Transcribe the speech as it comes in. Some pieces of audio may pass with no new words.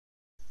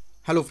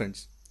Hello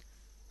friends.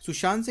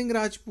 Sushant Singh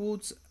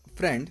Rajput's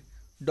friend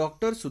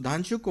Dr.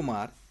 Sudhanshu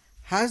Kumar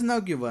has now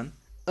given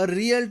a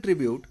real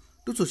tribute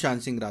to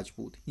Sushant Singh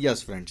Rajput.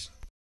 Yes friends.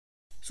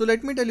 So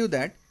let me tell you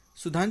that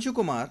Sudhanshu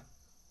Kumar,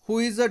 who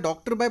is a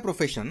doctor by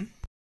profession,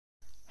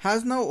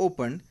 has now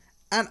opened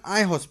an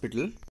eye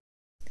hospital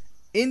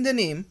in the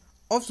name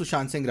of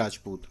Sushant Singh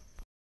Rajput.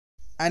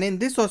 And in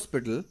this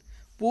hospital,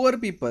 poor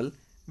people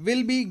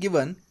will be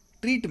given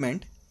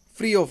treatment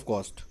free of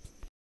cost.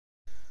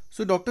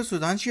 So Dr.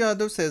 Sudhanshu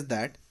Yadav says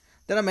that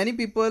there are many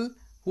people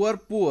who are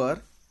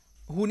poor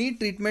who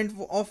need treatment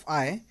of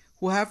eye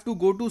who have to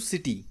go to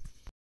city,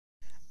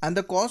 and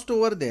the cost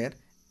over there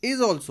is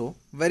also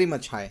very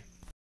much high.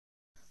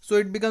 So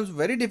it becomes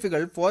very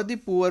difficult for the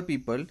poor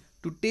people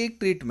to take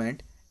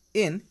treatment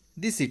in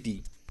the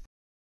city.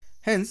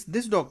 Hence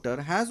this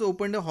doctor has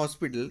opened a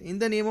hospital in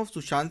the name of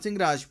Sushant Singh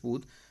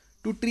Rajput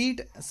to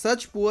treat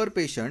such poor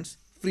patients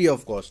free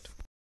of cost.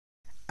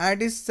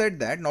 And it is said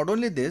that not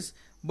only this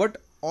but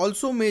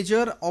also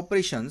major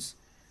operations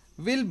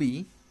will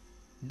be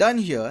done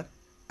here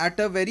at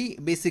a very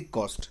basic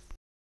cost.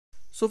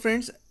 So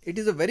friends, it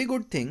is a very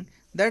good thing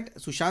that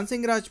Sushant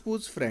Singh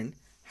Rajput's friend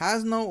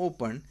has now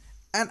opened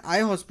an eye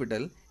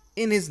hospital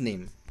in his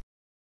name.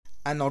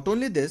 And not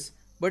only this,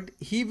 but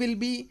he will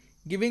be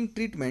giving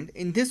treatment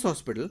in this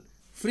hospital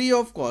free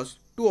of cost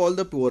to all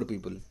the poor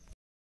people.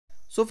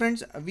 So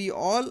friends, we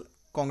all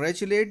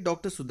congratulate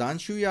Dr.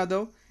 Sudhanshu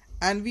Yadav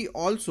and we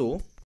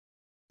also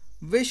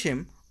wish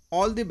him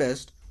all the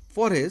best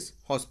for his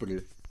hospital.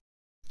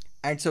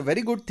 And it's a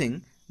very good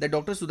thing that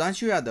Dr.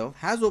 Sudhanshu Yadav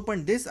has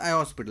opened this eye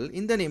hospital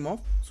in the name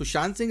of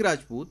Sushant Singh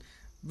Rajput,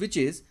 which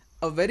is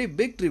a very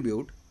big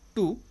tribute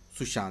to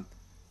Sushant.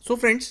 So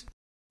friends,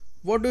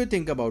 what do you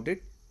think about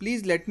it?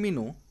 Please let me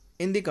know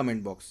in the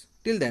comment box.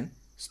 Till then,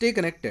 stay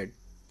connected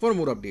for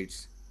more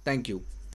updates. Thank you.